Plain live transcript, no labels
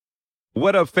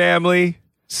What up, family?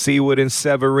 Seawood and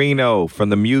Severino, from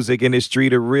the music industry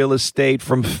to real estate,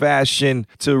 from fashion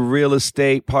to real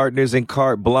estate, partners in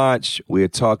carte blanche. We're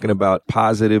talking about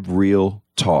positive, real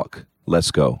talk. Let's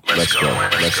go. Let's go.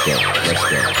 Let's go. Let's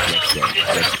go. Let's go.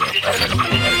 Let's go.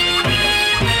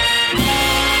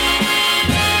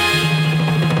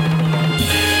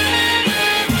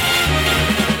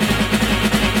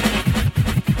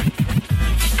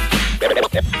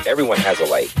 Everyone has a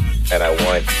light, and I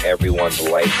want everyone's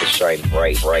light to shine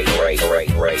bright.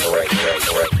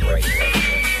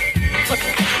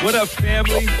 What up,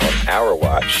 family? On our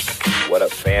watch. What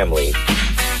up, family?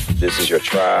 This is your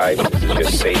tribe. This is your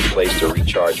safe place to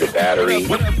recharge your battery.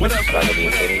 Not gonna be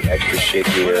any extra shit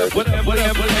here.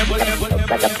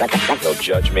 No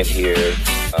judgment here.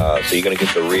 So you're gonna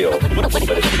get the real,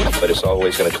 but it's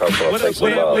always gonna come from a place of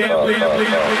love.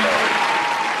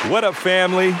 What up,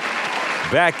 family?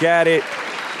 Back at it.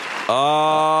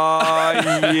 Oh,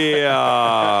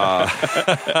 yeah.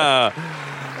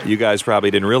 You guys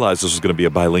probably didn't realize this was going to be a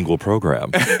bilingual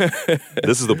program.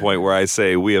 This is the point where I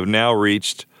say we have now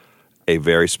reached a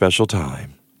very special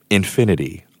time.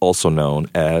 Infinity, also known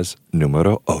as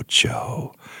numero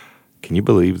ocho. Can you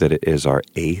believe that it is our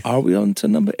 8th? Are we on to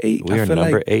number 8? We are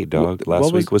number 8, dog.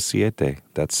 Last week was siete.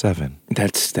 That's 7.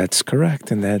 That's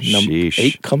correct. And that number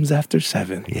 8 comes after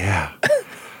 7. Yeah.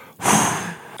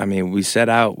 I mean, we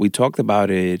talked about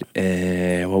it,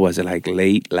 what was it, like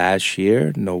late last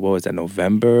year? No, what was that,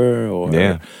 November?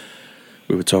 Yeah.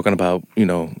 We were talking about,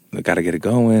 got to get it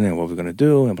going and what we're going to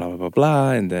do and blah, blah, blah,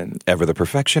 blah. And then... Ever the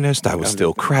perfectionist, I was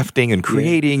still crafting and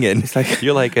creating. Yeah. And it's like,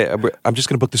 you're like, I'm just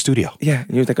going to book the studio. Yeah. And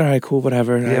you were like, all right, cool,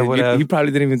 whatever. Yeah, whatever. You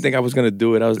probably didn't even think I was going to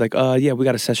do it. I was like, yeah, we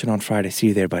got a session on Friday. See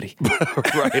you there, buddy.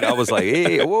 Right. I was like,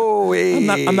 hey, whoa,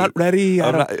 hey. I'm not ready.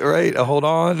 Right. Hold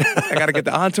on. I got to get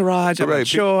the entourage. I'm not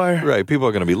sure. Right. People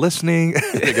are going to be listening.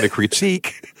 They're going to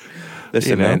critique.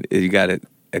 Listen, man, you got it.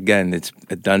 Again, it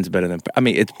done's better than... I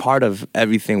mean, it's part of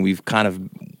everything we've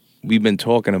been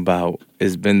talking about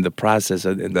has been the process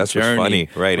and that's the journey. What's funny,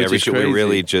 right? Every shit we're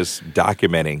really just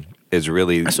documenting is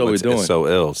really that's what we're doing. So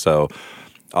ill. So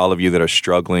all of you that are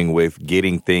struggling with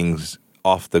getting things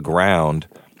off the ground,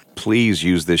 please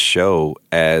use this show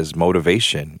as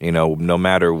motivation. No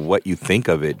matter what you think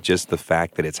of it, just the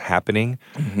fact that it's happening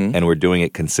and we're doing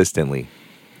it consistently.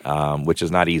 Which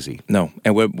is not easy. No,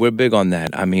 and we're big on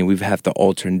that. I mean, we've had to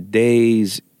alternate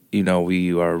days.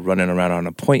 We are running around on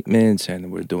appointments,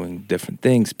 and we're doing different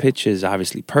things, pitches,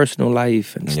 obviously personal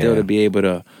life, and still to be able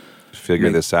to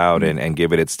figure this out and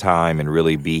give it its time and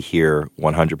really be here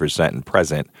 100% and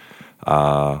present.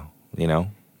 Fire.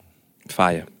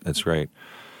 That's right.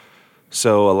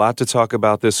 So a lot to talk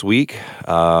about this week.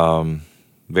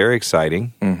 Very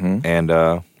exciting, and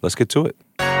let's get to it.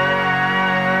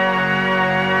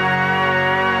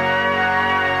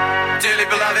 Dearly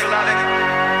beloved,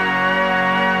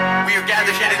 we are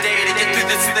gathered here today to get through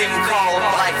this thing called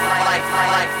life.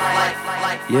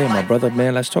 Yeah, my brother,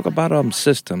 man, let's talk about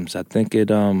systems. I think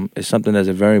it is something that's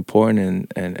a very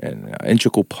important and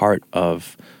integral part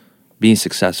of being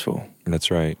successful.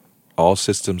 That's right. All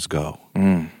systems go.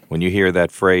 When you hear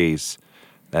that phrase,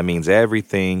 that means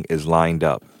everything is lined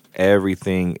up.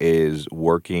 Everything is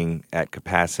working at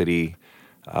capacity.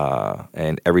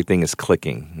 And everything is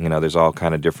clicking. There's all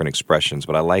kind of different expressions,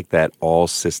 but I like that all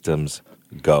systems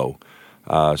go.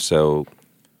 So,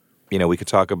 we could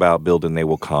talk about build and they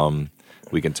will come.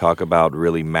 We can talk about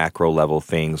really macro level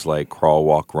things like crawl,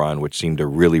 walk, run, which seem to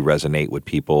really resonate with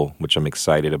people, which I'm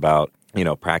excited about.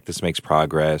 Practice makes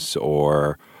progress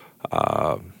or,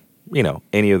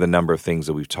 any of the number of things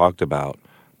that we've talked about.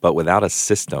 But without a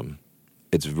system,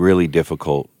 it's really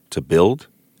difficult to build.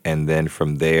 And then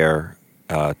from there,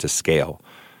 to scale.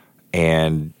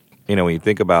 And, when you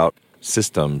think about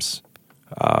systems,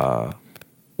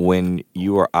 when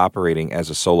you are operating as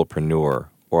a solopreneur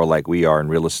or like we are in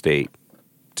real estate,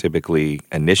 typically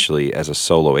initially as a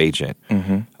solo agent,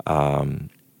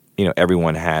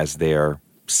 everyone has their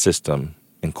system,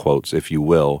 in quotes, if you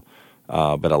will.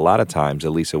 But a lot of times,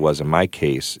 at least it was in my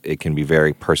case, it can be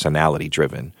very personality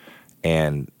driven.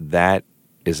 And that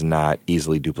is not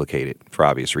easily duplicated for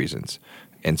obvious reasons.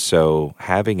 And so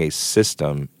having a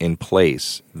system in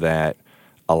place that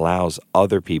allows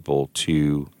other people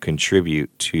to contribute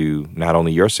to not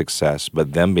only your success,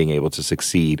 but them being able to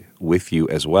succeed with you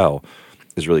as well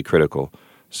is really critical.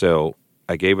 So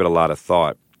I gave it a lot of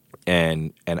thought.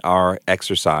 And our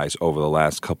exercise over the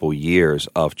last couple years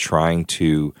of trying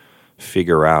to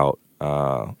figure out,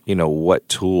 what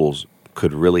tools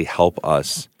could really help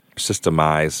us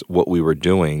systemize what we were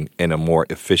doing in a more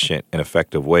efficient and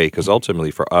effective way. Because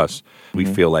ultimately for us, we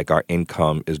feel like our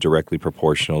income is directly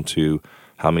proportional to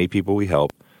how many people we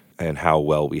help and how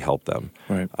well we help them.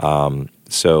 Right.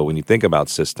 So when you think about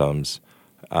systems,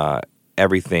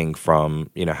 everything from,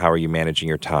 how are you managing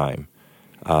your time?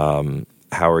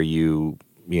 How are you,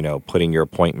 putting your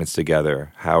appointments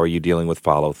together? How are you dealing with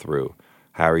follow through?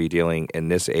 How are you dealing in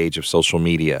this age of social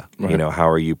media? Right. How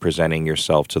are you presenting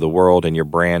yourself to the world and your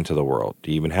brand to the world?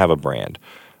 Do you even have a brand?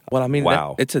 Well, I mean,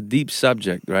 Wow. it's a deep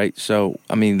subject, right? So,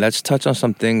 I mean, let's touch on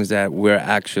some things that we're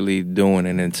actually doing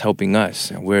and it's helping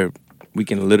us. And we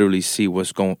can literally see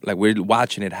what's going, like we're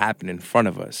watching it happen in front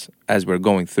of us as we're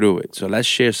going through it. So let's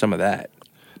share some of that.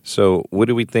 So what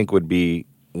do we think would be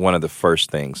one of the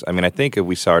first things? I mean, I think if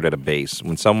we start at a base,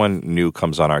 when someone new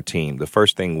comes on our team, the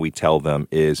first thing we tell them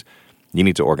is you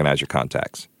need to organize your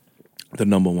contacts. The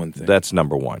number one thing. That's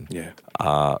number one. Yeah.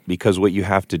 Because what you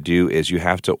have to do is you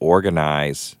have to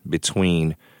organize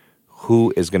between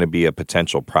who is going to be a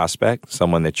potential prospect,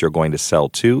 someone that you're going to sell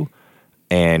to,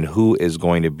 and who is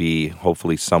going to be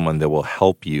hopefully someone that will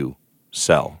help you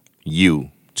sell you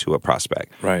to a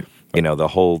prospect. Right. The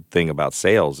whole thing about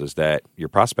sales is that you're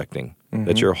prospecting,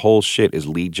 that your whole shit is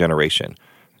lead generation.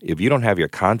 If you don't have your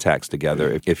contacts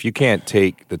together, if you can't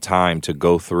take the time to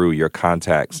go through your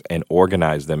contacts and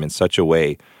organize them in such a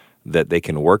way that they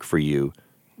can work for you,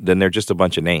 then they're just a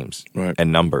bunch of names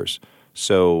and numbers.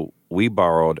 So we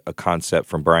borrowed a concept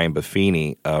from Brian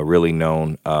Buffini, a really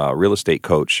known real estate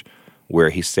coach, where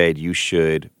he said you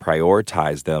should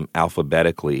prioritize them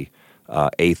alphabetically,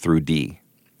 A through D.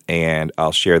 And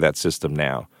I'll share that system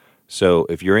now. So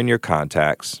if you're in your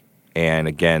contacts, and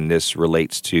again, this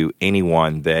relates to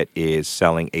anyone that is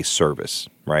selling a service,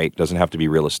 right? Doesn't have to be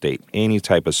real estate. Any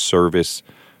type of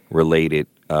service-related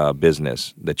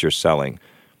business that you're selling,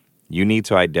 you need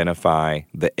to identify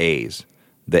the A's.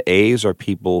 The A's are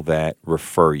people that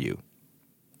refer you,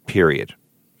 period.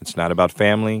 It's not about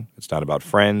family. It's not about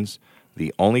friends.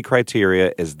 The only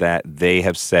criteria is that they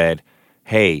have said,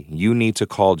 hey, you need to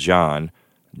call John.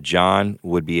 John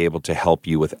would be able to help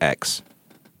you with X.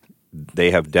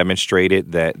 They have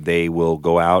demonstrated that they will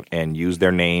go out and use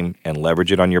their name and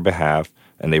leverage it on your behalf,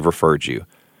 and they've referred you.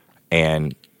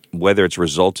 And whether it's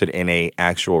resulted in a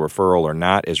actual referral or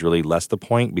not is really less the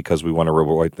point, because we want to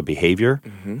reward the behavior.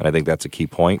 And I think that's a key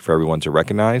point for everyone to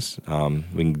recognize.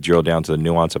 We can drill down to the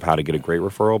nuance of how to get a great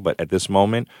referral, but at this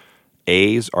moment,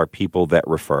 A's are people that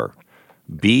refer.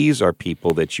 B's are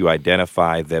people that you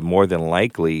identify that more than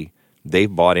likely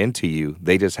they've bought into you,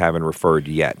 they just haven't referred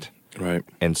yet. Right.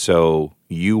 And so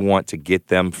you want to get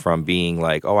them from being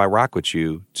like, oh, I rock with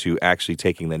you, to actually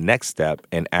taking the next step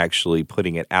and actually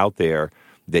putting it out there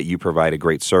that you provide a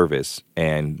great service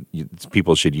and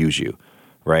people should use you,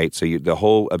 right? So the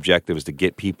whole objective is to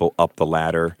get people up the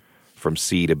ladder from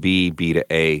C to B, B to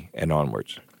A, and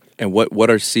onwards. And what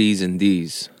are C's and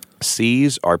D's?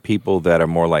 C's are people that are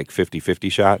more like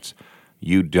 50-50 shots.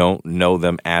 You don't know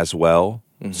them as well,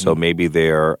 so maybe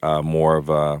they're more of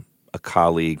a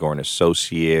colleague or an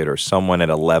associate or someone at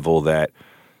a level that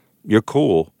you're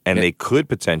cool and they could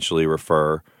potentially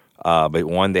refer, but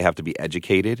one, they have to be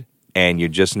educated and you're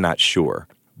just not sure.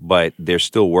 But they're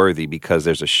still worthy because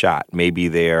there's a shot. Maybe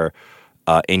they're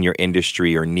in your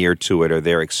industry or near to it, or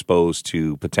they're exposed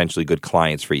to potentially good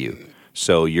clients for you.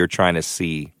 So you're trying to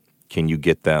see, can you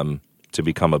get them to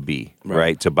become a B,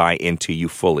 right? To buy into you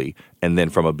fully, and then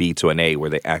from a B to an A where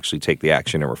they actually take the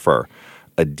action and refer.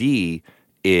 A D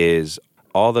is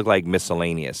all the like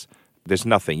miscellaneous. There's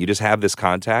nothing. You just have this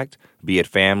contact, be it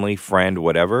family, friend,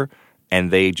 whatever,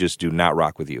 and they just do not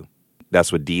rock with you.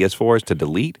 That's what D is for, is to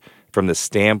delete. From the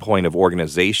standpoint of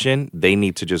organization, they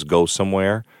need to just go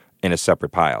somewhere in a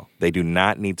separate pile. They do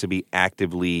not need to be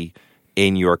actively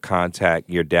in your contact,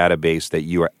 your database that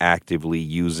you are actively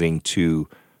using to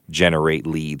generate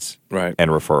leads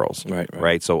and referrals.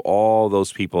 Right. So all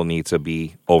those people need to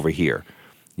be over here.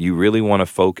 You really want to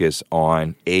focus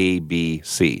on A, B,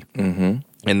 C. In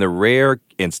the rare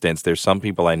instance, there's some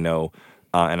people I know,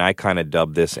 and I kind of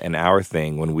dubbed this an hour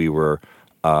thing when we were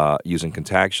using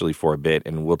Contactually for a bit,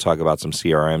 and we'll talk about some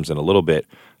CRMs in a little bit.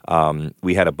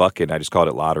 We had a bucket, and I just called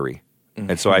it lottery.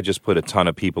 And so I just put a ton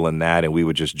of people in that, and we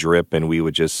would just drip, and we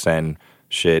would just send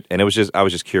shit. And I was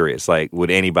just curious, like,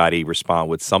 would anybody respond?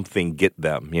 Would something get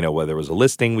them? Whether it was a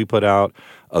listing we put out,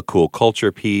 a cool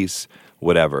culture piece,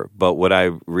 whatever. But what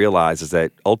I realized is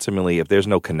that ultimately, if there's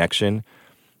no connection,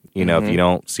 if you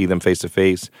don't see them face to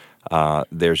face,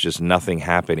 there's just nothing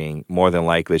happening. More than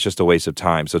likely, it's just a waste of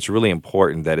time. So it's really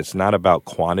important that it's not about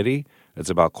quantity,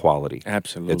 it's about quality.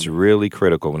 Absolutely. It's really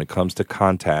critical when it comes to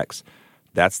contacts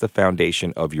That's the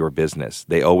foundation of your business.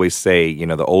 They always say,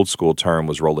 the old school term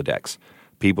was Rolodex.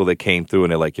 People that came through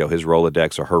and they're like, yo, his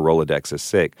Rolodex or her Rolodex is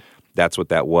sick. That's what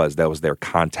that was. That was their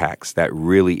contacts. That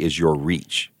really is your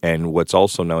reach and what's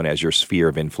also known as your sphere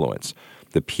of influence,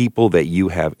 the people that you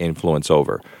have influence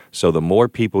over. So the more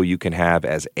people you can have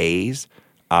as A's,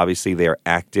 obviously they are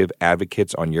active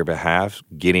advocates on your behalf,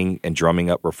 getting and drumming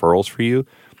up referrals for you.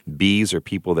 B's are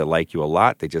people that like you a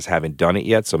lot. They just haven't done it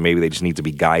yet, so maybe they just need to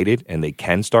be guided and they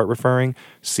can start referring.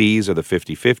 C's are the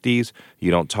 50-50s.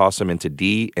 You don't toss them into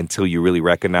D until you really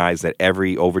recognize that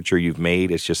every overture you've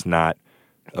made is just not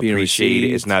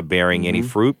appreciated. It's not bearing any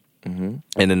fruit, and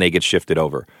then they get shifted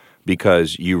over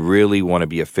because you really want to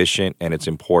be efficient, and it's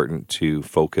important to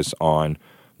focus on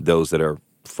those that are,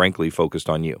 frankly, focused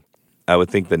on you. I would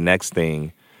think the next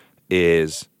thing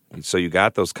is, so you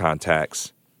got those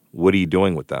contacts. What are you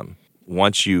doing with them?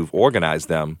 Once you've organized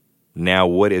them, now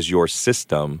what is your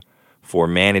system for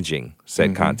managing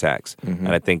said contacts? And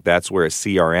I think that's where a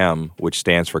CRM, which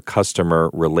stands for Customer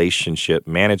Relationship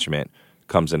Management,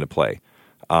 comes into play.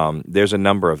 There's a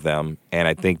number of them, and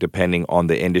I think depending on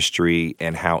the industry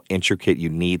and how intricate you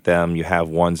need them, you have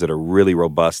ones that are really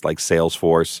robust like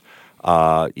Salesforce.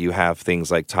 You have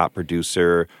things like Top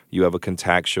Producer. You have a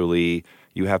Contactually.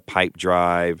 You have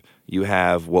Pipedrive. You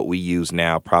have what we use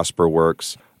now,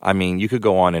 ProsperWorks. I mean, you could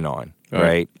go on and on,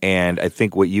 right? And I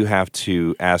think what you have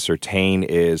to ascertain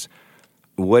is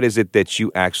what is it that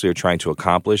you actually are trying to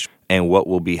accomplish and what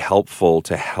will be helpful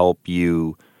to help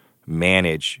you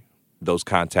manage those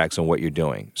contacts and what you're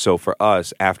doing. So for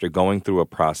us, after going through a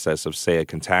process of, say, a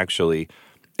Contactually,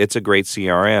 it's a great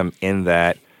CRM in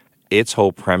that its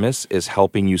whole premise is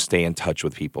helping you stay in touch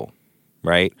with people,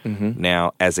 right?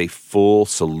 Now, as a full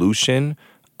solution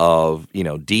of,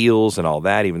 deals and all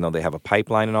that, even though they have a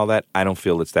pipeline and all that, I don't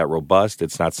feel it's that robust.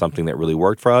 It's not something that really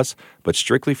worked for us. But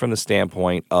strictly from the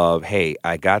standpoint of, hey,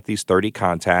 I got these 30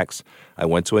 contacts. I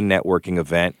went to a networking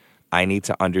event. I need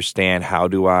to understand how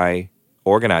do I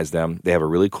organize them. They have a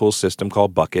really cool system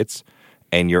called Buckets,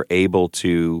 and you're able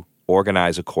to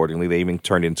organize accordingly. They even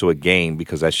turned into a game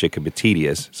because that shit could be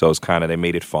tedious. So it's they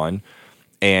made it fun.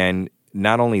 And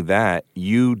not only that,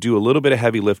 you do a little bit of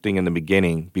heavy lifting in the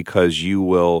beginning because you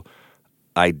will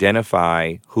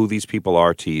identify who these people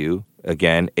are to you.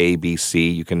 Again, A, B, C,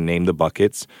 you can name the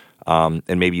buckets. And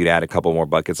maybe you'd add a couple more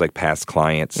buckets like past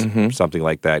clients, something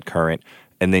like that, current.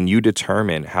 And then you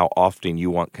determine how often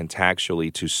you want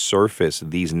Contactually to surface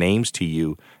these names to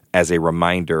you as a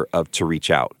reminder to reach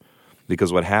out.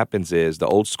 Because what happens is the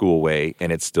old school way,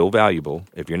 and it's still valuable,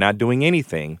 if you're not doing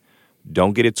anything,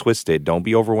 don't get it twisted. Don't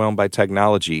be overwhelmed by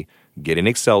technology. Get an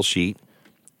Excel sheet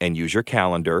and use your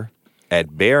calendar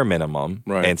at bare minimum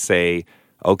and say,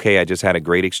 okay, I just had a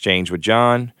great exchange with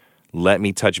John. Let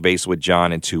me touch base with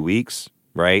John in 2 weeks,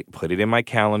 right? Put it in my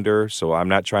calendar so I'm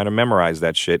not trying to memorize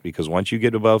that shit because once you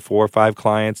get above 4 or 5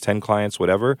 clients, 10 clients,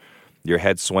 whatever, your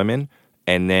head's swimming,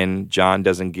 and then John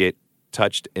doesn't get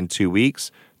touched in 2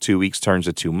 weeks. 2 weeks turns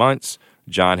to 2 months.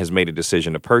 John has made a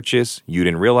decision to purchase. You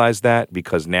didn't realize that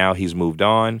because now he's moved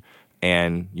on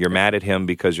and you're mad at him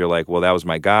because you're like, well, that was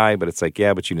my guy. But it's like,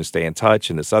 yeah, but you didn't stay in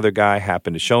touch. And this other guy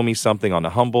happened to show me something on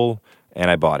the humble and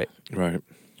I bought it. Right.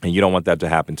 And you don't want that to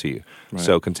happen to you. Right.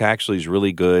 So Contactually is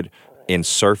really good in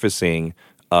surfacing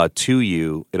to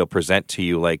you. It'll present to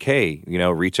you like, hey,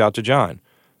 reach out to John.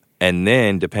 And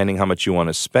then depending how much you want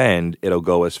to spend, it'll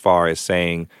go as far as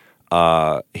saying,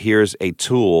 here's a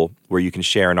tool where you can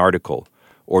share an article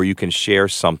or you can share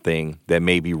something that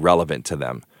may be relevant to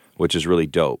them, which is really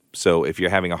dope. So if you're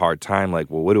having a hard time, like,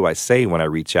 well, what do I say when I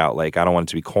reach out? Like, I don't want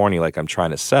it to be corny, like I'm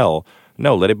trying to sell.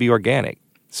 No, let it be organic.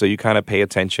 So you kind of pay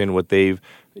attention what they've,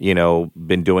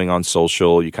 been doing on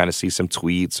social. You kind of see some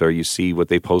tweets or you see what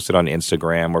they posted on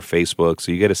Instagram or Facebook.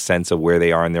 So you get a sense of where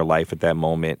they are in their life at that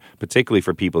moment, particularly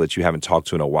for people that you haven't talked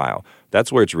to in a while.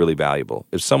 That's where it's really valuable.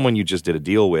 If someone you just did a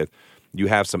deal with, you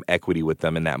have some equity with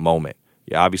them in that moment.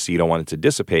 Yeah, obviously, you don't want it to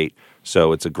dissipate,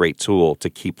 so it's a great tool to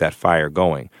keep that fire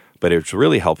going. But it's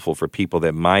really helpful for people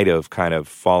that might have kind of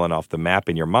fallen off the map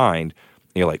in your mind.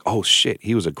 And you're like, oh, shit,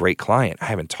 he was a great client. I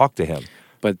haven't talked to him.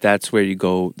 But that's where you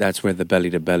go. That's where the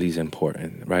belly-to-belly is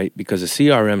important, right? Because the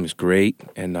CRM is great,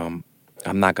 and I'm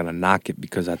not going to knock it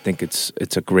because I think it's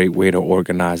a great way to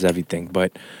organize everything.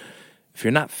 But if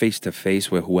you're not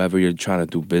face-to-face with whoever you're trying to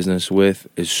do business with,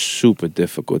 it's super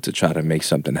difficult to try to make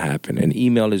something happen. And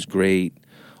email is great.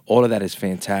 All of that is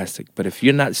fantastic. But if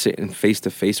you're not sitting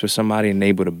face-to-face with somebody and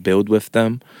able to build with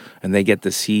them and they get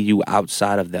to see you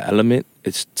outside of the element,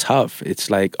 it's tough. It's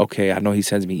like, okay, I know he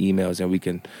sends me emails and we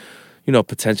can,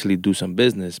 potentially do some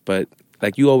business. But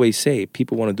like you always say,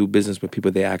 people want to do business with people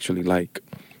they actually like.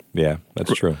 Yeah,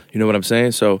 that's true. You know what I'm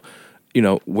saying? So,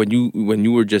 when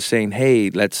you were just saying, hey,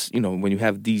 let's, when you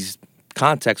have these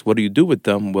contacts, what do you do with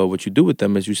them? Well, what you do with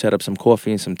them is you set up some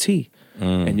coffee and some tea,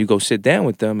 and you go sit down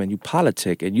with them and you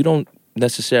politic, and you don't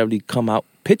necessarily come out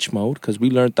pitch mode, because we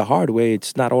learned the hard way.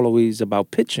 It's not always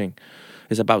about pitching.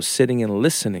 It's about sitting and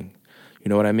listening. You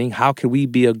know what I mean? How can we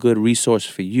be a good resource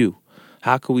for you?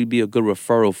 How can we be a good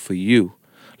referral for you?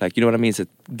 Like, you know what I mean? It's a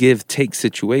give-take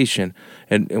situation.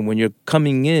 And when you're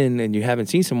coming in and you haven't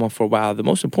seen someone for a while, the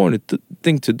most important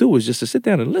thing to do is just to sit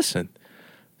down and listen.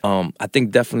 I think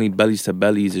definitely Bellies to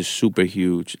Bellies is super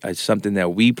huge. It's something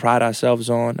that we pride ourselves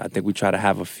on. I think we try to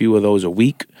have a few of those a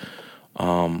week.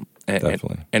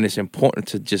 Definitely. And it's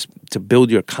important to build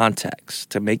your contacts,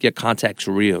 to make your contacts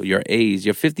real, your A's.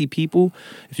 Your 50 people,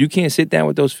 if you can't sit down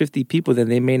with those 50 people, then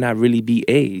they may not really be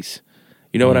A's.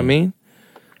 You know what I mean?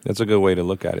 That's a good way to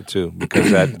look at it, too, because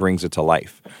that brings it to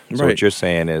life. So Right. what you're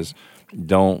saying is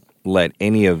don't let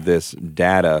any of this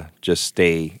data just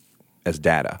stay as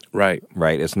data. Right.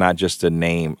 Right? It's not just a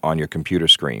name on your computer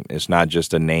screen. It's not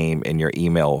just a name in your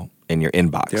email, in your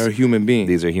inbox. They're human beings.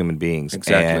 These are human beings.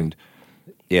 Exactly. And,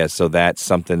 yeah, so that's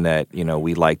something that,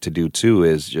 we like to do, too,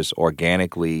 is just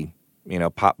organically,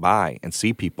 pop by and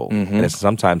see people. And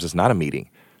sometimes it's not a meeting.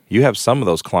 You have some of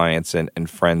those clients and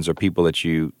friends or people that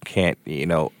you can't,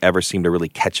 ever seem to really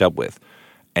catch up with.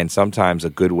 And sometimes a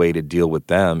good way to deal with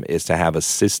them is to have a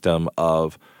system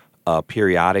of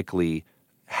periodically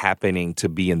happening to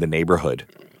be in the neighborhood,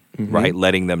 right?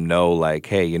 Letting them know, like,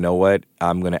 hey, you know what?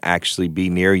 I'm going to actually be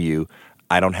near you.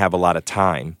 I don't have a lot of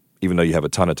time, even though you have a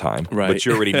ton of time. Right. But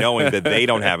you're already knowing that they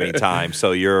don't have any time.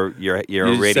 So you're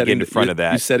already getting in front of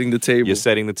that. You're setting the table. You're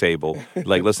setting the table.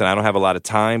 Like, listen, I don't have a lot of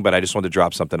time, but I just want to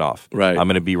drop something off. Right. I'm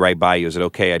going to be right by you. Is it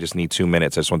okay? I just need 2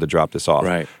 minutes. I just want to drop this off.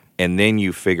 Right. And then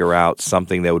you figure out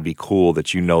something that would be cool that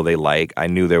they like. I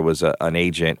knew there was an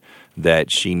agent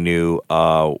that she knew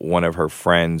one of her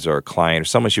friends or a client or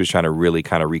someone she was trying to really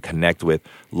kind of reconnect with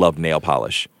loved nail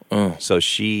polish. So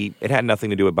it had nothing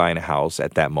to do with buying a house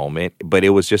at that moment, but it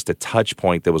was just a touch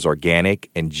point that was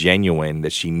organic and genuine,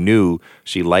 that she knew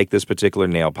she liked this particular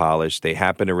nail polish. They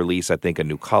happened to release, I think, a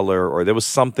new color, or there was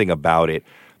something about it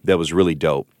that was really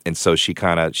dope. And so she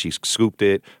scooped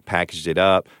it, packaged it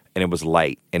up, and it was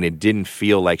light. And it didn't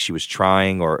feel like she was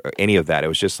trying or any of that. It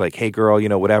was just like, hey, girl,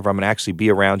 whatever, I'm going to actually be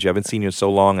around you. I haven't seen you in so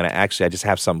long, and I just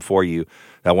have something for you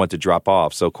that I want to drop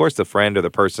off. So, of course, the friend or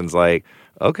the person's like,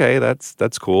 okay,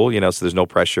 that's cool, so there's no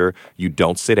pressure. You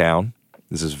don't sit down.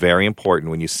 This is very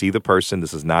important. When you see the person,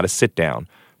 this is not a sit down.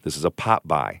 This is a pop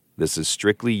by. This is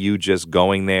strictly you just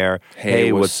going there.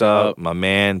 Hey, what's up? My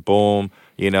man, boom.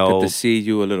 Good to see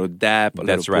you, a little dap, a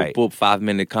That's little right. boop,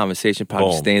 5-minute conversation,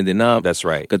 probably Boom. standing up. That's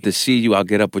right. Good to see you. I'll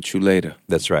get up with you later.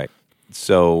 That's right.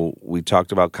 So we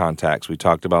talked about contacts. We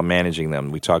talked about managing them.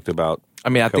 We talked about... I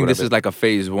mean, I think covered this up is like a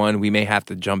phase one. We may have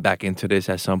to jump back into this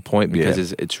at some point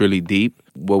because Yeah. it's really deep.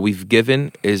 What we've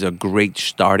given is a great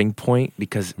starting point,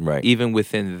 because Right. even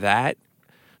within that,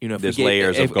 if There's we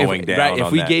layers of going down Right, if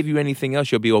on we that. gave you anything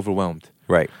else, you'll be overwhelmed.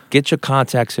 Right. Get your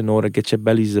contacts in order, get your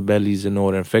bellies to bellies in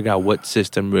order, and figure out what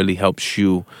system really helps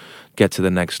you get to the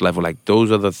next level. Like,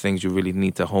 those are the things you really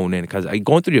need to hone in, because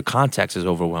going through your contacts is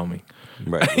overwhelming.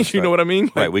 Right. That's You know right. what I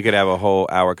mean? Right. We could have a whole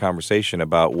hour conversation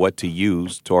about what to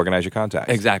use to organize your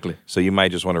contacts. Exactly. So you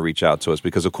might just want to reach out to us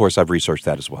because, of course, I've researched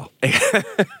that as well.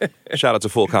 Shout out to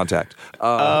Full Contact.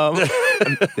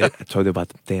 I told you about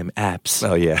the damn apps.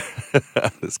 Oh, yeah.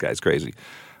 This guy's crazy.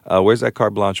 Where's that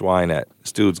Carte Blanche wine at?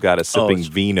 This dude's got a sipping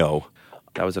it's- vino.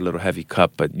 That was a little heavy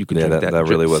cup, but you can Yeah, drink that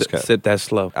really was Sit, cut. sit that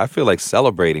slow. I feel like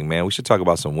celebrating, man. We should talk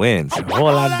about some wins. All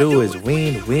I do is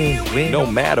win, win, win. No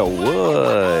matter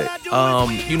what.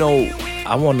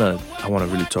 I wanna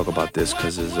really talk about this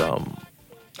because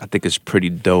I think it's pretty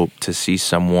dope to see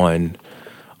someone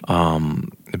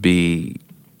be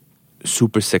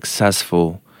super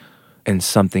successful in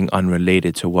something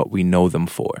unrelated to what we know them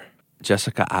for.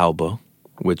 Jessica Alba,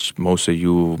 which most of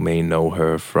you may know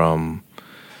her from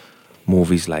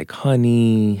movies like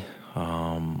Honey.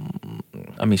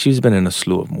 She's been in a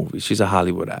slew of movies. She's a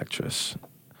Hollywood actress.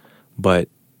 But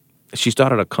she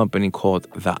started a company called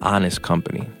The Honest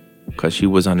Company because she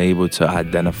was unable to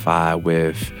identify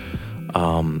with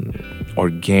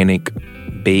organic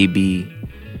baby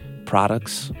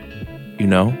products,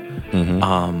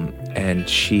 and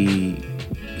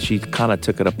she kind of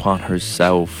took it upon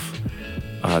herself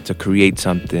to create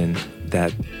something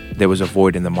that there was a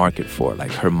void in the market for.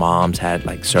 Like, her mom's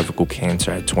had cervical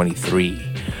cancer at 23,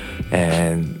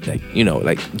 and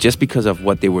just because of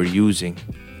what they were using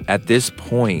at this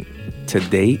point to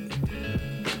date,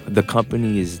 the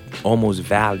company is almost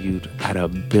valued at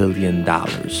 $1 billion.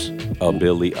 A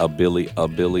billy.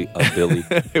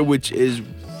 Which is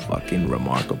fucking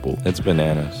remarkable. It's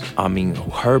bananas. I mean,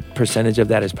 her percentage of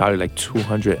that is probably like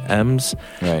 200 M's.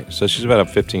 Right. So she's about a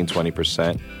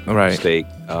 15-20% Right. stake.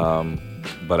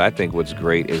 But I think what's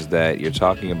great is that you're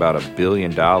talking about $1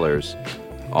 billion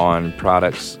on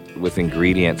products with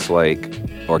ingredients like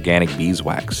organic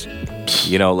beeswax.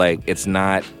 You know, like it's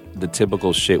not the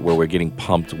typical shit where we're getting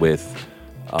pumped with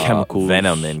Chemicals.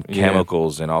 venom and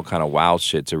chemicals and all kind of wild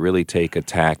shit, to really take a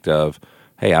tact of,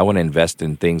 hey, I want to invest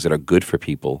in things that are good for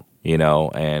people, you know,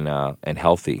 and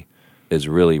healthy, is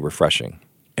really refreshing.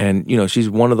 And, you know, she's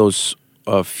one of those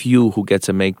few who get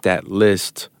to make that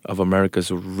list of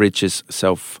America's richest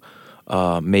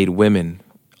self-made women.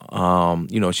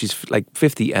 You know, she's like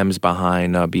 50 M's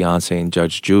behind Beyonce and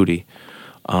Judge Judy.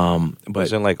 But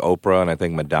Isn't like Oprah and I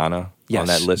think Madonna on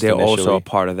that list they're initially? also a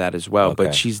part of that as well. Okay.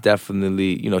 But she's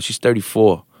definitely, you know, she's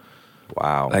 34.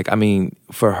 Wow. Like, I mean,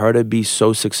 for her to be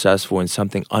so successful in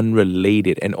something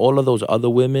unrelated, and all of those other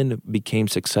women became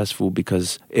successful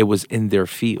because it was in their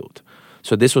field.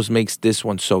 So this makes this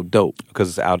one so dope. Because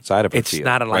it's outside of her It's field.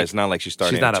 not Right? It's not like she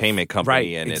started she's an not a- entertainment company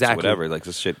right, and exactly. it's whatever. Like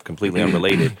this shit completely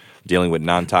unrelated, dealing with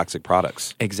non-toxic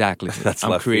products. Exactly. That's I'm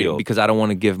left creating field. because I don't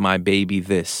want to give my baby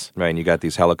this. Right, and you got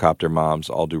these helicopter moms,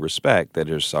 all due respect, that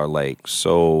just are like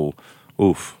so,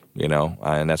 oof, you know,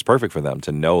 and that's perfect for them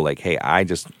to know, like, hey, I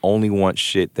just only want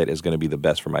shit that is going to be the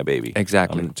best for my baby.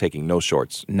 Exactly. I'm taking no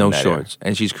shorts. No in that shorts.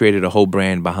 And she's created a whole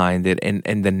brand behind it. And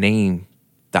the name,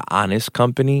 The Honest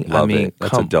Company, Love I mean, it.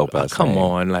 That's a dope-ass come name.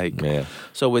 on. Like, Yeah.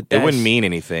 so with It that. wouldn't mean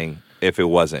anything if it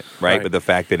wasn't, right? Right. But the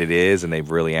fact that it is, and they've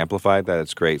really amplified that,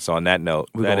 it's great. So on that note,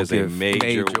 We're that gonna is a give major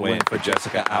major win win for for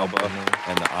Jessica Jessica Alba Alba, man.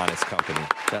 and The Honest Company.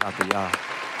 Shout out to y'all.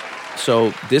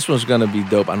 So this one's going to be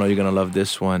dope. I know you're going to love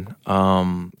this one.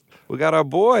 We got our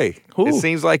boy. Who? It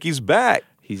seems like he's back.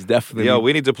 He's definitely. Yo,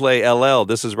 we need to play LL.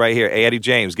 This is right here. Hey, Eddie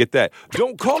James, get that.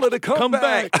 Don't call it a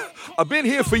comeback. I've been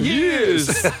here for years.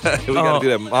 We got to do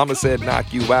that. Mama said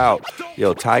knock you out.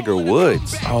 Yo, Tiger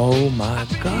Woods. Oh my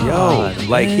God. Yo,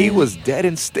 like he man. was dead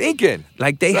and stinking.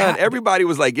 Like they Son, had. everybody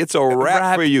was like, it's a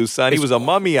wrap for you, son. He was a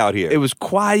mummy out here. It was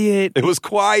quiet. It was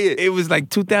quiet. It was like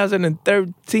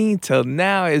 2013 till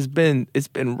now. It's been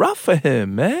rough for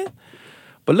him, man.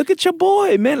 But look at your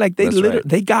boy, man. Like That's right.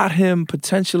 they got him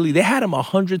potentially. They had him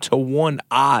 100-1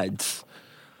 odds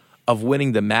of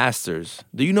winning the Masters.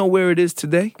 Do you know where it is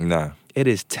today? Nah. It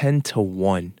is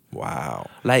 10-1. Wow.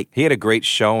 Like He had a great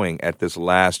showing at this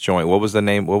last joint. What was the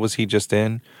name? What was he just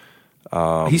in?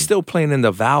 he's still playing in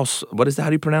the Vals. What is that? How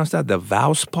do you pronounce that? The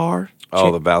Valspar.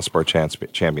 Oh, the Valspar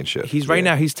Championship. He's right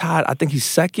Yeah. now. He's tied. I think he's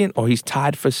second, or he's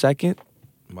tied for second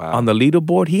Wow. on the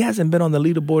leaderboard. He hasn't been on the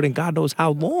leaderboard in God knows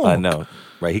how long. I know.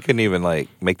 Right. He couldn't even like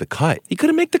make the cut. He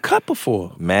couldn't make the cut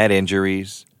before. Mad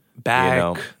injuries. Back, You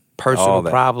know, personal all that,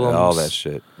 problems, all that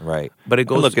shit, right? But it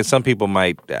goes- Look, and some people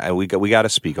might. We got to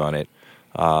speak on it.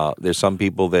 There's some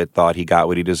people that thought he got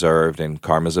what he deserved, and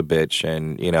karma's a bitch,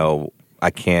 and you know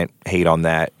I can't hate on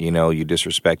that. You know, you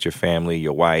disrespect your family,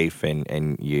 your wife,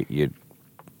 and you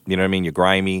know what I mean. You're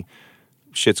grimy.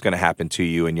 Shit's gonna happen to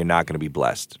you, and you're not gonna be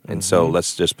blessed. And so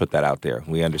let's just put that out there.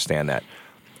 We understand that.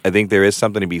 I think there is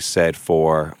something to be said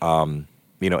for,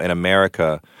 you know, in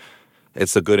America.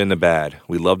 It's the good and the bad.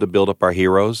 We love to build up our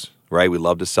heroes, right? We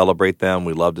love to celebrate them.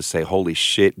 We love to say, holy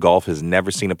shit, golf has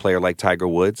never seen a player like Tiger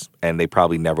Woods, and they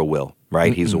probably never will,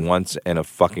 right? He's a once in a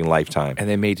fucking lifetime. and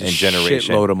they made a and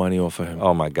generation. shitload of money off of him.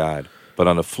 Oh, my God. But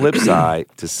on the flip side,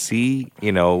 to see,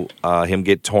 you know, him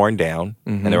get torn down,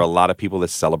 and there are a lot of people that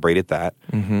celebrated that,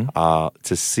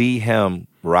 to see him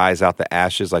rise out the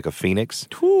ashes like a phoenix,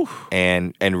 Whew.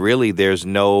 and really there's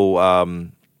no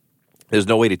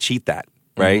way to cheat that,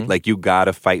 right? Like you got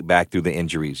to fight back through the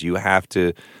injuries. You have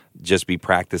to just be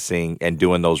practicing and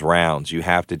doing those rounds. You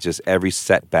have to just every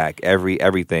setback,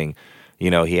 everything,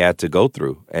 you know, he had to go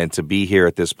through. And to be here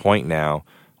at this point now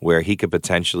where he could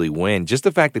potentially win, just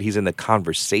the fact that he's in the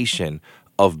conversation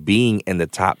of being in the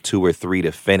top 2 or 3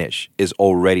 to finish is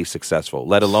already successful,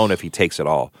 let alone if he takes it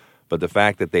all. But the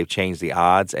fact that they've changed the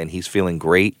odds and he's feeling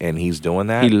great and he's doing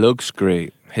that. He looks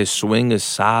great. His swing is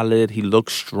solid. He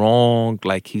looks strong.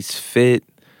 Like he's fit.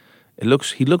 He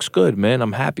looks good, man.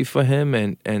 I'm happy for him,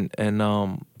 and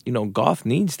you know, golf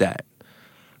needs that.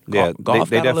 Yeah, Golf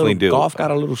they got a definitely little, do. Golf got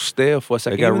a little stale for a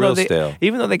second. got even real though stale.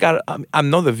 Even though they got, I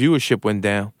know the viewership went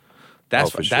down.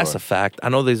 That's for that's sure. a fact. I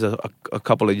know there's a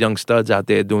couple of young studs out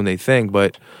there doing their thing,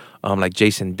 but like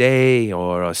Jason Day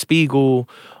or Spiegel,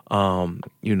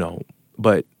 you know.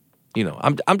 But you know,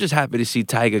 I'm just happy to see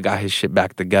Tiger got his shit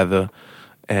back together,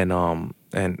 and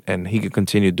and he could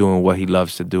continue doing what he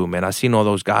loves to do, man. I seen all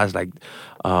those guys like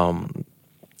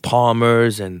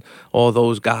Palmers and all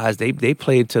those guys. They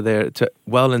played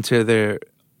well into their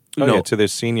to their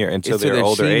senior until into their their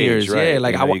older seniors, age, right? yeah,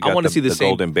 like, You got I wanna see the same-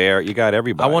 Golden Bear. You got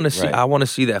everybody. I want to see. right. I want to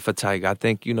see that for Tiger. I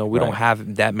think we don't Right.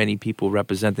 have that many people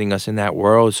representing us in that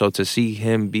world. So to see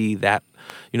him be that,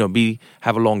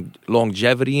 have a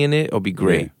longevity in it, it'll be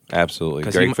great. Yeah, absolutely.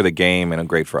 'Cause Great he- for the game and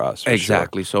great for us. For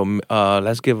Exactly. So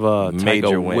let's give Major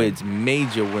Tiger win. Woods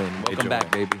major win. Welcome Major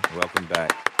back, win. baby. Welcome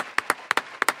back.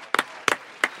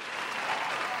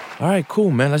 All right, cool,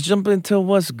 man. Let's jump into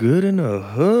what's good in the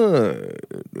hood.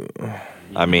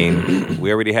 I mean,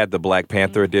 we already had the Black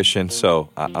Panther edition, so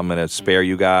I'm going to spare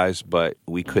you guys, but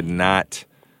we could not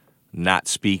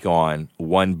speak on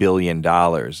 $1 billion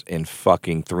in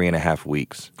fucking 3.5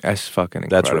 weeks. That's fucking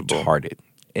That's incredible. retarded.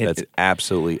 That's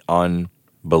absolutely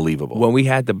unbelievable. When we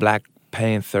had the Black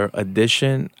Panther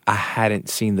edition, I hadn't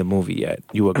seen the movie yet.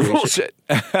 You were gracious.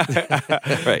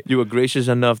 Right. You were gracious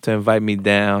enough to invite me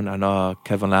down. I know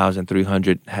Kevin Lyles and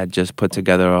 300 had just put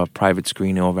together a private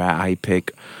screening over at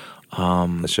iPick,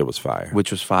 That shit was fire.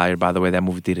 which was fire. By the way, that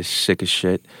movie theater is sick as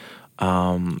shit.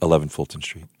 11 Fulton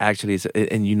Street. Actually,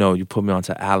 you put me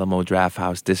onto Alamo Draft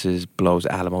House. This blows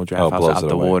Alamo Draft House blows out it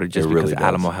the away. water just It really because does.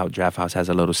 Alamo Draft House has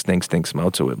a little stink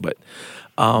smell to it. But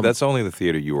That's only the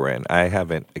theater you were in. I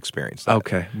haven't experienced that.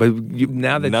 okay, but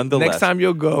now that Nonetheless. next time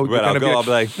you'll go, Right, I'll go. I'll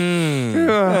be like,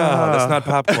 that's not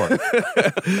popcorn.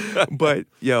 But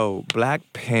yo, Black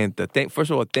Panther.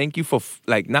 First of all, thank you for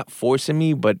not forcing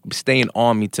me, but staying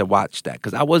on me to watch that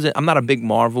because I'm not a big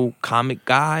Marvel comic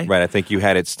guy. Right, I think you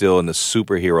had it still in the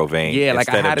superhero vein. Yeah, like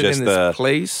I instead had of it just in the this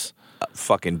place.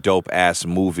 fucking dope ass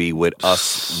movie with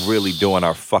us really doing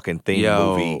our fucking theme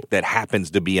Yo. movie that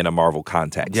happens to be in a Marvel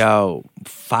context. Yo,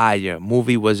 fire.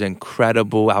 Movie was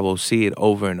incredible. I will see it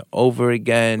over and over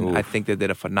again. Oof. I think they did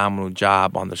a phenomenal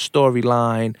job on the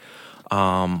storyline.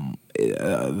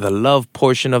 The love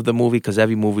portion of the movie, because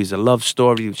every movie is a love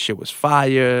story. Shit was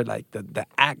fire. Like the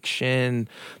action,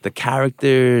 the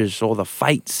characters, all the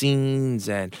fight scenes,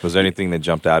 and Was there anything that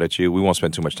jumped out at you? We won't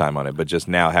spend too much time on it, but just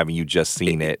now having you just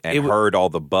seen it and it was- heard all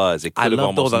the buzz, it I could have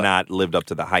loved all almost the- not lived up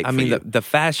to the hype I for mean, you. the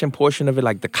fashion portion of it,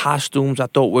 like the costumes, I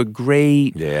thought were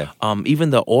great. Yeah.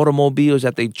 Even the automobiles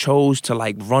that they chose to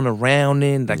run around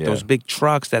in, like Yeah. those big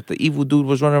trucks that the evil dude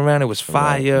was running around, it was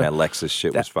fire. That Lexus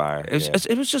shit was fire.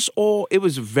 It was just all. It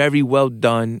was very well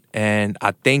done, and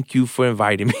I thank you for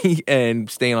inviting me and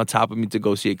staying on top of me to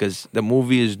go see it because the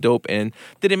movie is dope, and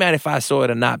didn't matter if I saw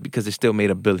it or not because it still made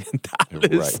 $1 billion.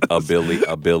 Right. A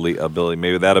Billy.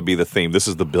 Maybe that'll be the theme. This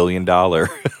is the $1 billion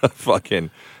fucking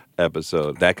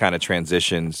episode. That kind of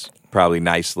transitions probably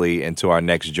nicely into our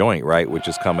next joint, right? Which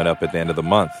is coming up at the end of the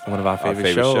month. One of our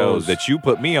favorite shows. that you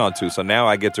put me onto. So now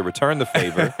I get to return the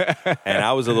favor. And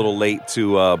I was a little late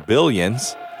to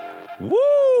Billions.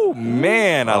 Woo!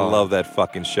 Man, I love that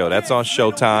fucking show. That's on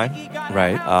Showtime.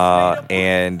 Right.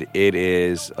 And it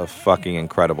is a fucking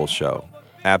incredible show.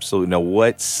 Absolutely. No,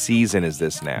 what season is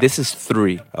this now? This is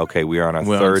 3. Okay, we are on our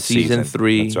We're on third season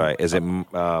 3. That's right. Is it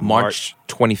March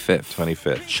 25th.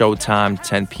 25th? Showtime,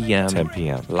 10 p.m. 10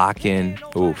 p.m. Lock in.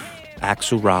 Oof.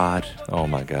 Axelrod. Oh,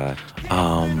 my God.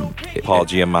 Paul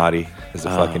Giamatti is the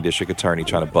fucking district attorney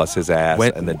trying to bust his ass.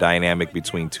 When- And the dynamic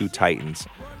between two titans,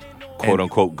 quote And-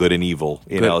 unquote, good and evil.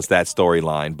 You Good. know, it's that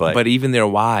storyline. But even their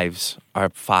wives are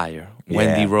fire.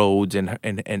 Wendy Yeah. Rhodes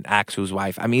and Axel's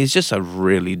wife. I mean, it's just a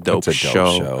really dope, it's a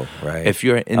dope show, right? If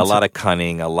you're into a lot of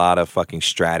cunning, a lot of fucking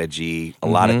strategy, a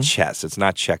lot of chess. It's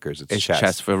not checkers, it's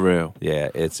chess for real. Yeah,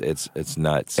 it's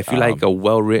nuts. If you like a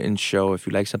well-written show, if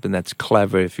you like something that's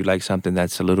clever, if you like something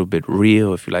that's a little bit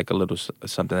real, if you like a little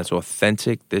something that's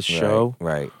authentic, this show.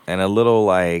 Right. And a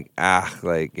little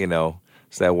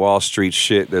it's that Wall Street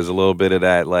shit. There's a little bit of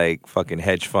that fucking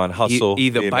hedge fund hustle.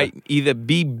 Either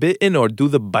be bitten or do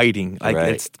the biting. Like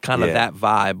Right. it's kind of Yeah. that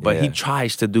vibe. But he Yeah.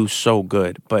 tries to do so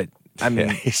good. But I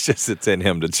mean, it's in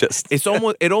him to just.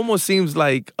 it almost seems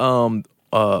like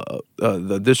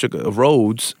the District of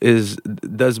Rhodes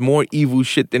does more evil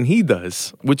shit than he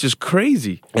does, which is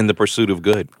crazy. In the pursuit of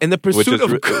good. In the pursuit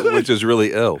of good. Which is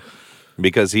really ill.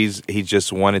 Because he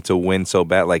just wanted to win so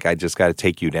bad. Like, I just got to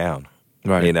take you down.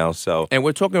 Right. You know, so. And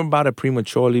we're talking about it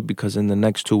prematurely because in the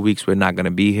next 2 weeks we're not going to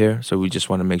be here. So we just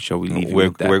want to make sure we leave you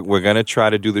with that. We're going to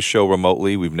try to do the show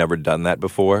remotely. We've never done that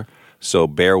before. So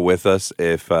bear with us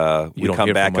if we don't come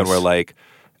hear back from and us. we're like,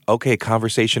 okay,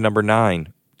 conversation number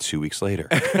 9, 2 weeks later.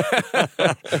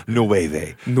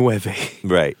 Nueve.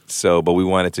 Right. So, but we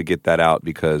wanted to get that out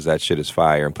because that shit is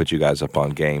fire and put you guys up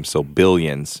on game. So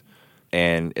Billions,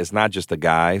 And it's not just the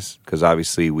guys, because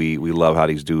obviously we love how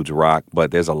these dudes rock,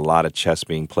 but there's a lot of chess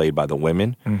being played by the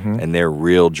women, and they're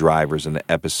real drivers in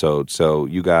the episode. So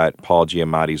you got Paul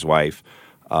Giamatti's wife,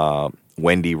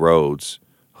 Wendy Rhodes,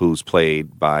 who's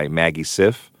played by Maggie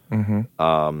Siff.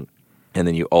 And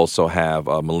then you also have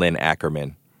Malin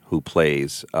Ackerman, who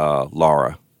plays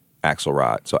Laura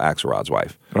Axelrod, so Axelrod's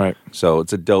wife. Right. So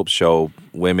it's a dope show,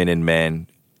 women and men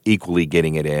equally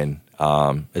getting it in.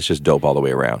 It's just dope all the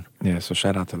way around. Yeah, so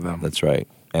shout out to them. That's right.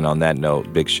 And on that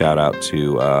note, big shout out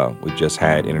to, we just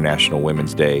had International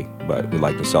Women's Day, but we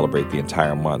like to celebrate the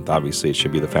entire month. Obviously, it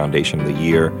should be the foundation of the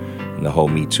year and the whole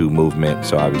Me Too movement.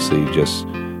 So obviously, just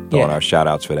throwing our shout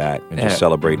outs for that and just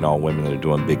celebrating all women that are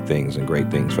doing big things and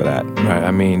great things for that. Right.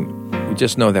 I mean, we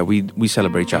just know that we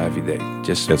celebrate y'all every day.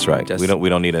 That's right. We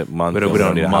don't need a month. We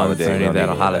don't need a month holiday. or any of that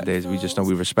on holidays. We just know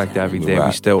we respect every day. Right.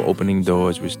 We still opening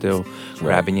doors. We're still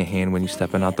grabbing your hand when you're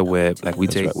stepping out the whip. Like we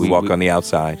walk on the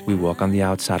outside. We walk on the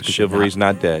outside. Chivalry's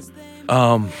not dead.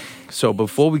 So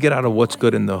before we get out of what's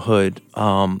good in the hood,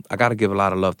 I gotta give a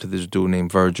lot of love to this dude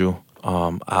named Virgil.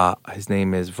 His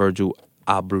name is Virgil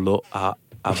Abloh.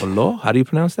 How do you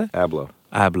pronounce that?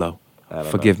 Abloh.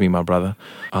 Forgive me, my brother.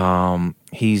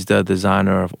 He's the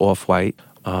designer of Off-White.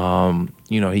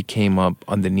 He came up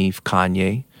underneath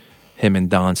Kanye, him and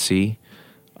Don C.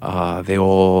 They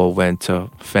all went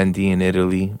to Fendi in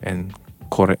Italy and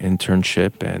caught an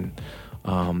internship, and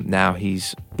now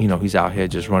he's out here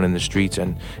just running the streets,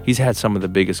 and he's had some of the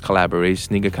biggest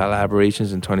sneaker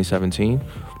collaborations in 2017.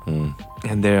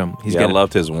 And I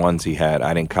loved his ones he had.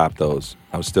 I didn't cop those.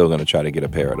 I was still going to try to get a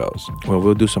pair of those. Well,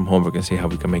 we'll do some homework and see how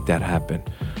we can make that happen.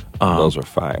 Those were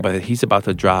fire. But he's about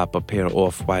to drop a pair of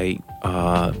Off-White.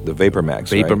 The Vapor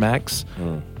Max,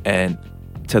 right? And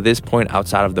to this point,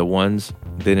 outside of the ones,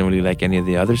 didn't really like any of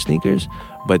the other sneakers.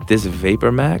 But this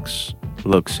Vapor Max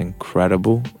looks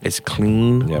incredible. It's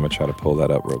clean. Yeah, I'm going to try to pull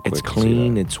that up real quick. It's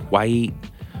clean. It's white.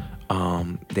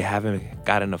 They haven't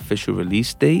got an official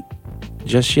release date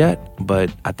just yet,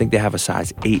 but I think they have a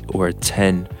size 8 or a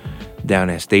 10 down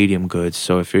at Stadium Goods.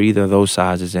 So if you're either of those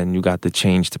sizes and you got the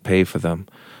change to pay for them,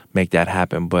 make that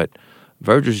happen. But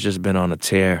Virgil's just been on a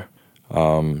tear.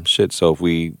 So if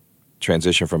we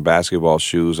transition from basketball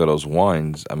shoes or those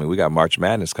ones, I mean, we got March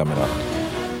Madness coming up.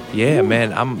 Yeah,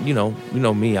 man. I'm, you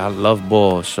know me. I love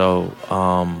ball. So,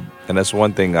 and that's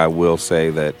one thing I will say,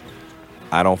 that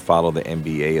I don't follow the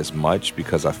NBA as much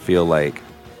because I feel like,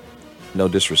 no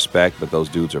disrespect, but those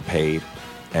dudes are paid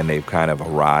and they've kind of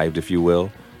arrived, if you will.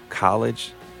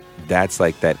 College, that's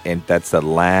like that, and that's the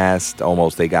last,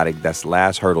 that's the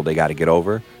last hurdle they got to get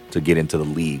over to get into the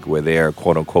league where they're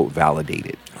quote unquote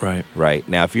validated. Right.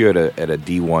 Now, if you're at a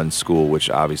D1 school, which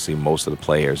obviously most of the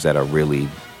players that are really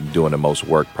doing the most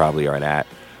work probably are at,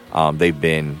 they've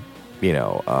been,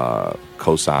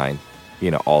 co-signed,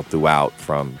 all throughout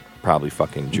from probably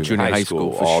fucking junior high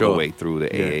school all the way through the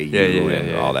AAU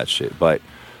and all that shit. But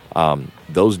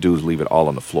those dudes leave it all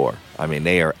on the floor. I mean,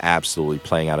 they are absolutely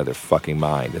playing out of their fucking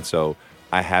mind. And so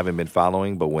I haven't been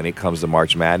following, but when it comes to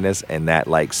March Madness and that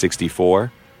like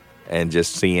 64 and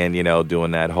just seeing,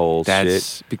 doing that whole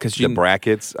shit, because the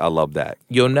brackets, I love that.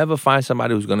 You'll never find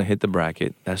somebody who's going to hit the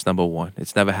bracket. That's number one.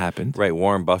 It's never happened. Right.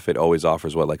 Warren Buffett always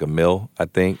offers like $1 million, I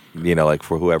think, like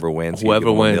for whoever wins.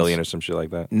 Whoever wins. $1 million or some shit like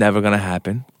that. Never going to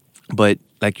happen. But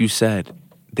like you said,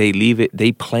 they leave it,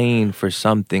 they playing for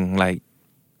something, like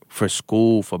for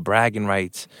school, for bragging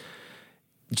rights.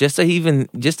 Just to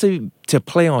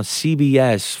play on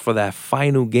CBS for that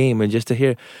final game and just to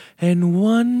hear, and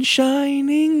one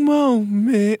shining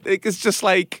moment. It's just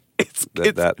like,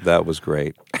 that was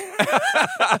great.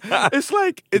 It's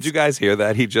like, did you guys hear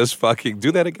that? He just fucking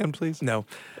do that again, please. No,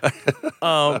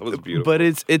 that was beautiful. But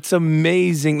it's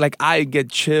amazing. Like, I get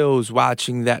chills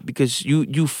watching that because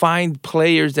you find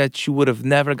players that you would have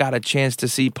never got a chance to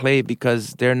see play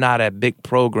because they're not at big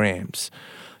programs.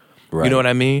 Right. You know what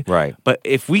I mean? Right. But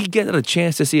if we get a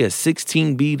chance to see a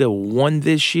 16 beat a 1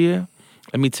 this year,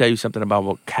 let me tell you something about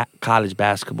what college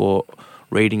basketball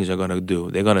ratings are going to do.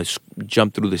 They're going to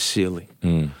jump through the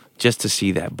ceiling just to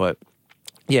see that. But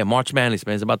yeah, March Madness,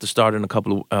 man, is about to start in a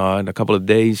couple of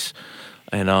days,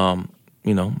 and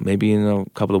maybe in a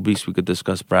couple of weeks we could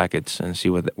discuss brackets and see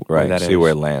where that is. See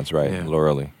where it lands, right? A little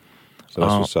early. So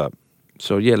that's what's up.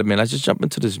 So yeah, man, let's just jump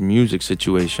into this music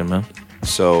situation, man.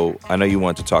 So I know you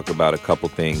want to talk about a couple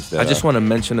things. I just want to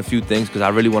mention a few things because I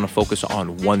really want to focus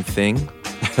on one thing.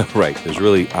 Right. There's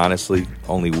really, honestly,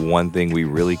 only one thing we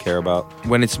really care about.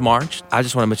 When it's March, I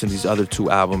just want to mention these other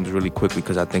 2 albums really quickly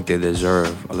because I think they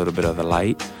deserve a little bit of the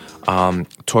light.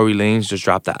 Tory Lanez just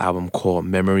dropped the album called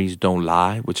Memories Don't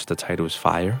Lie, which the title is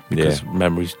fire because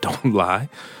memories don't lie.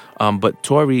 But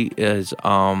Tory his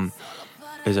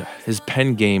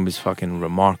pen game is fucking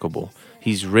remarkable.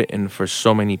 He's written for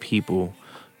so many people.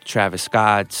 Travis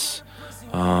Scott's,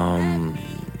 I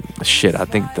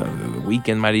think the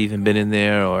Weeknd might have even been in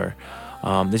there, or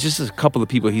there's just a couple of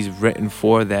people he's written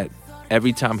for that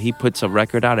every time he puts a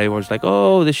record out, everyone's like,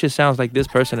 oh, this shit sounds like this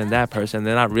person and that person.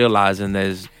 They're not realizing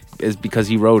it's because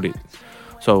he wrote it.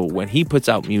 So when he puts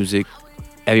out music,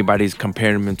 everybody's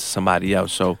comparing him to somebody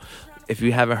else. So if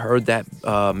you haven't heard that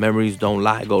Memories Don't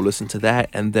Lie, go listen to that.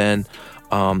 And then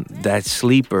that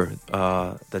Sleeper,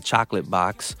 the Chocolate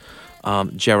Box,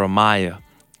 Jeremiah,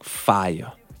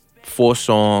 fire. 4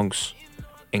 songs,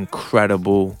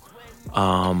 incredible.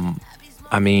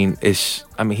 He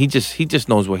just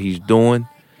knows what he's doing,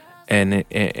 and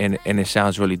it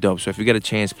sounds really dope. So if you get a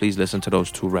chance, please listen to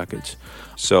those 2 records.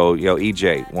 So,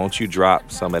 EJ, won't you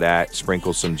drop some of that,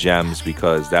 sprinkle some gems,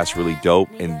 because that's really dope,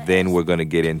 and then we're going to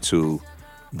get into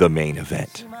the main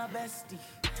event.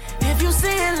 If you see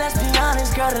it, let's be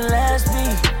honest, girl, then let's be.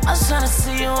 I was trying to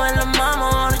see you and the mama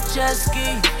on a jet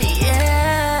ski.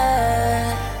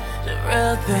 Yeah, the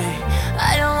real thing.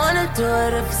 I don't wanna do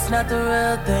it if it's not the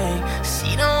real thing.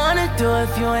 She don't wanna do it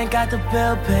if you ain't got the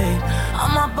bill paid.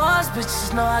 I'm my boss,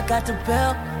 bitches know I got the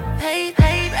bill paid.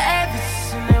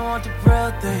 Bitches and they want the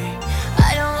real thing.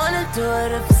 I don't wanna do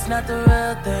it if it's not the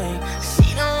real thing.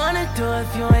 She don't wanna do it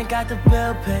if you ain't got the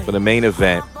bill paid. For the main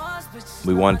event,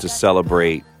 we wanted to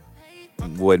celebrate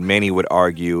what many would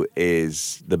argue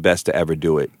is the best to ever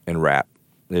do it in rap.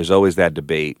 There's always that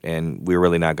debate, and we're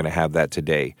really not going to have that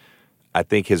today. I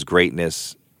think his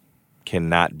greatness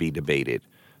cannot be debated.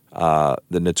 The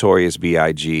Notorious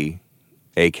B.I.G.,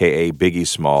 a.k.a. Biggie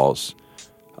Smalls,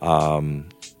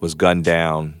 was gunned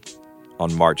down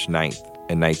on March 9th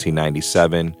in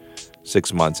 1997,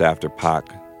 6 months after Pac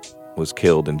was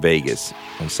killed in Vegas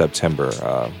in September.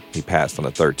 He passed on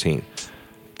the 13th.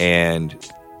 And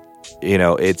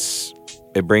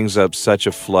it brings up such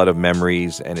a flood of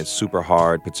memories, and it's super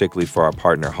hard, particularly for our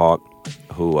partner Hawk,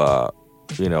 who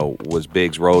was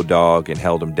Big's road dog and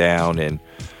held him down, and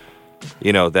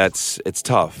it's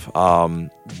tough.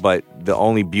 But the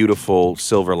only beautiful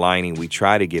silver lining we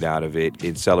try to get out of it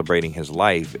in celebrating his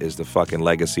life is the fucking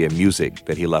legacy of music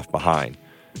that he left behind.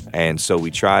 And so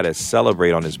we try to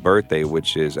celebrate on his birthday,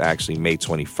 which is actually May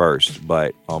 21st,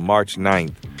 but on March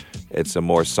 9th, it's a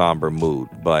more somber mood.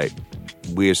 But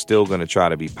we're still going to try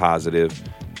to be positive.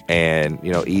 And,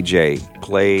 EJ,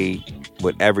 play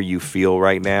whatever you feel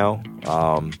right now.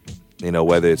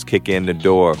 Whether it's kick in the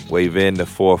door, wave in the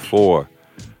 4-4.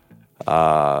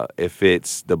 If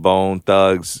it's the Bone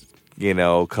Thugs,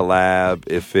 collab.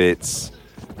 If it's,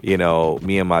 Me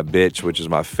and My Bitch, which is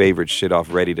my favorite shit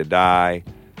off Ready to Die.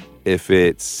 If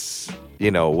it's,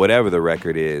 whatever the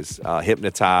record is,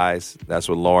 Hypnotize. That's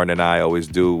what Lauren and I always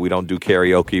do. We don't do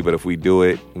karaoke, but if we do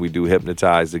it, we do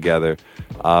Hypnotize together.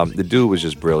 The dude was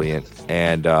just brilliant.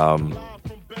 And,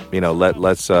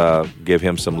 let's give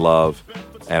him some love.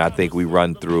 And I think we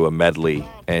run through a medley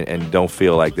and don't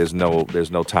feel like there's no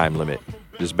time limit.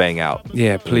 Just bang out.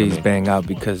 Yeah, please bang out,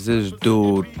 because this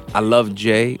dude, I love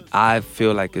Jay. I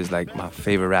feel like is like my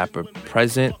favorite rapper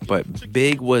present, but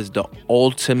Big was the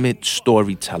ultimate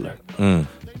storyteller.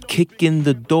 Kick in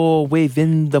the door, wave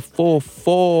in the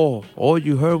 4-4. All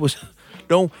you heard was,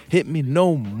 don't hit me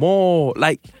no more.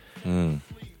 Like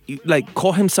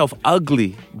call himself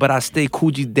ugly, but I stay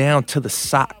Coogee down to the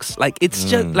socks. Like, it's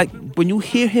just like when you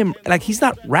hear him, like, he's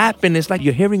not rapping. It's like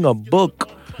you're hearing a book.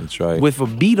 That's right. With a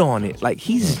beat on it. Like,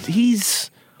 he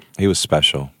was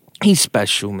special. He's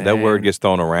special, man. That word gets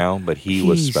thrown around, but he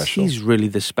was special. He's really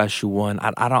the special one.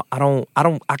 I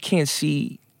can't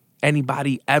see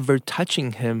anybody ever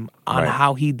touching him on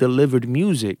how he delivered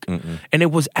music. And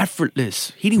it was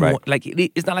effortless. He didn't want, like,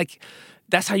 it's not like,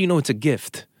 that's how you know it's a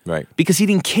gift. Right. Because he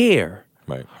didn't care.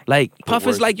 Right. Like, Puff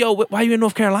is like, yo, why are you in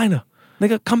North Carolina?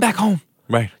 Nigga, come back home.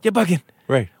 Right. You're bugging.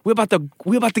 Right. We're about to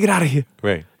get out of here.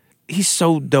 Right. He's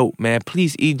so dope, man.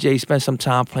 Please, EJ, spend some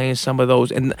time playing some of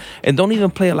those. And don't even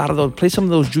play a lot of those. Play some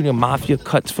of those Junior Mafia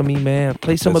cuts for me, man.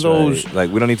 Play some of those. Right.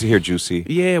 Like, we don't need to hear Juicy.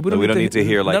 Yeah, we don't need to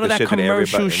hear like none the of that shit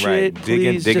commercial that everybody.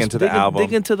 shit. Dig into the album.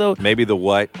 Dig into the maybe the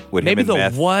what with maybe him and the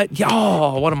Meth. what.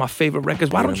 Yeah, one of my favorite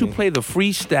records. Why don't you play the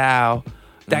freestyle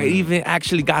that even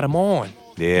actually got him on?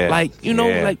 Yeah. Like, you know,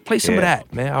 Yeah. like play some of Yeah.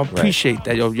 that, man. I appreciate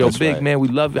that. Yo, That's Big, right. man, we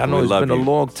love you. I know We it's love been a you.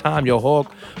 long time. Yo,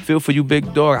 Hawk, feel for you,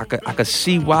 big dog. I could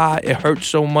see why it hurts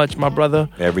so much, my brother.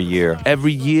 Every year.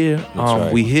 Every year.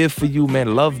 right. We here for you,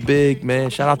 man. Love Big, man.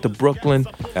 Shout out to Brooklyn.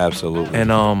 Absolutely.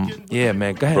 And yeah,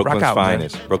 man. Go ahead, Brooklyn's rock out,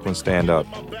 finest. Brooklyn, stand up.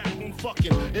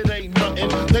 It ain't nothing.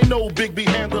 They know Big B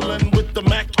handling with the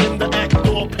Mac in the act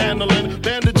door paneling,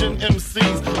 bandaging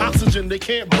MCs, oxygen they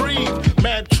can't breathe.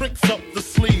 Mad tricks up the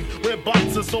sleeve, wear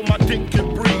boxes so my dick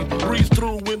can breathe. Breeze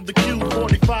through in the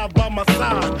Q45 by my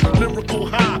side, lyrical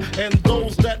high. And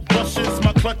those that brushes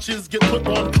my clutches get put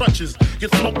on crutches,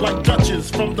 get smoked like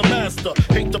Dutches from the master.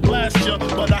 Hate to blast ya,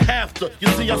 but I have to. You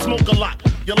see, I smoke a lot.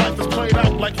 Your life is played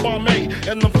out like Kwame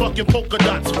and them fucking polka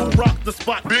dots. Who rock the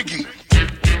spot? Biggie.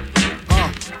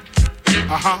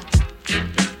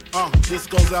 This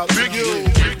goes out to you.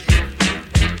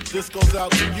 This goes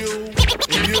out to you.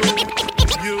 And you.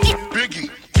 Biggie.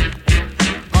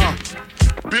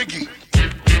 Biggie.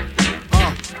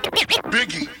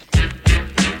 Biggie.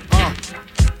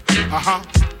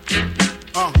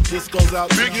 This goes out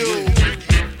to you.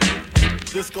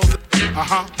 This goes.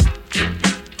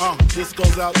 This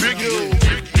goes out to you.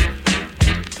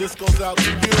 This goes out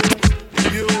to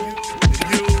you.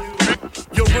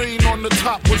 Your reign on the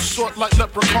top was short like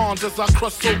leprechauns as I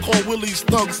crush so-called Willie's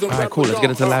thugs. All right, cool. Let's get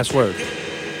into the last word.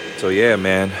 So yeah,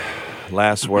 man.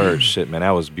 Last word. Shit, man.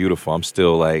 That was beautiful. I'm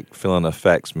still like feeling the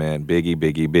effects, man. Biggie,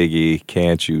 Biggie, Biggie.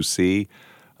 Can't you see?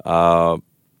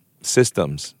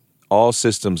 Systems. All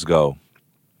systems go.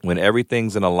 When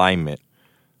everything's in alignment,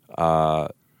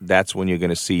 that's when you're going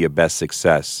to see your best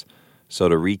success. So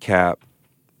to recap,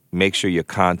 make sure your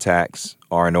contacts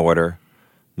are in order.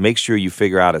 Make sure you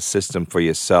figure out a system for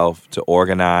yourself to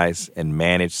organize and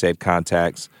manage said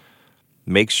contacts.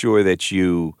 Make sure that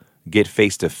you get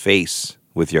face-to-face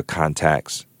with your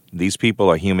contacts. These people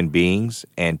are human beings,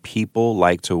 and people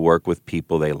like to work with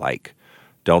people they like.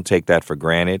 Don't take that for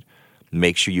granted.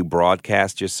 Make sure you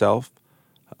broadcast yourself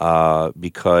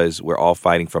because we're all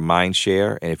fighting for mind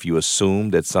share. And if you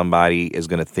assume that somebody is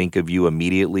going to think of you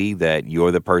immediately, that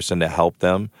you're the person to help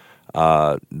them,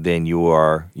 then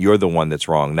you're the one that's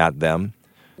wrong, not them.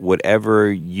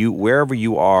 Wherever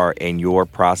you are in your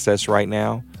process right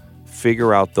now,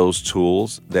 figure out those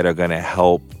tools that are going to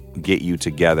help get you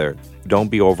together. Don't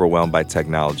be overwhelmed by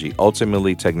technology.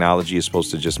 Ultimately, technology is supposed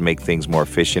to just make things more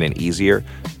efficient and easier.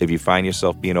 If you find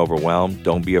yourself being overwhelmed,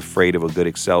 don't be afraid of a good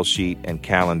Excel sheet and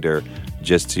calendar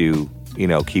just to,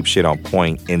 keep shit on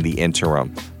point in the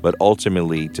interim. But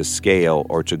ultimately, to scale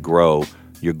or to grow,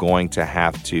 you're going to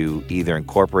have to either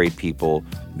incorporate people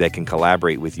that can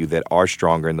collaborate with you that are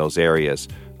stronger in those areas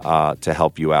to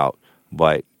help you out.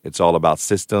 But it's all about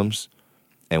systems.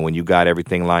 And when you got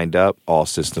everything lined up, all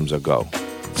systems are go.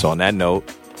 So on that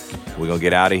note, we're going to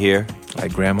get out of here.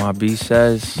 Like Grandma B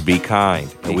says, be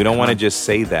kind. And we don't want to just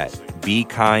say that. Be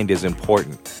kind is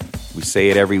important. We say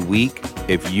it every week.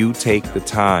 If you take the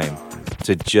time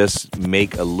to just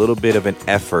make a little bit of an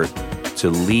effort to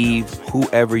leave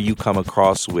whoever you come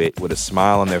across with a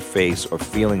smile on their face or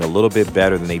feeling a little bit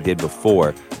better than they did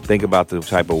before, think about the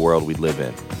type of world we live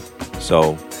in.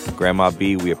 So, Grandma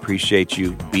B, we appreciate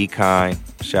you. Be kind.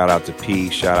 Shout out to P.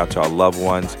 Shout out to our loved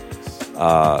ones.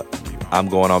 I'm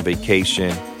going on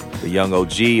vacation. The young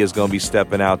OG is going to be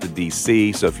stepping out to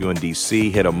D.C., so if you're in D.C.,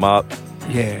 hit him up.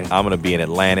 Yeah. I'm going to be in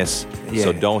Atlantis,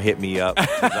 so don't hit me up.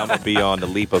 'Cause I'm going to be on the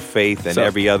Leap of Faith and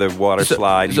every other water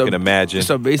slide you can imagine.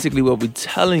 So basically what we're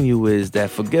telling you is that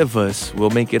forgive us, we'll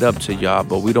make it up to y'all,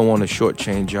 but we don't want to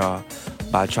shortchange y'all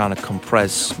by trying to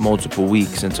compress multiple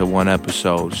weeks into one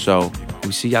episode. So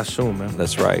we see y'all soon, man.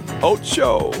 That's right.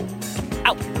 Ocho.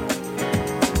 Out.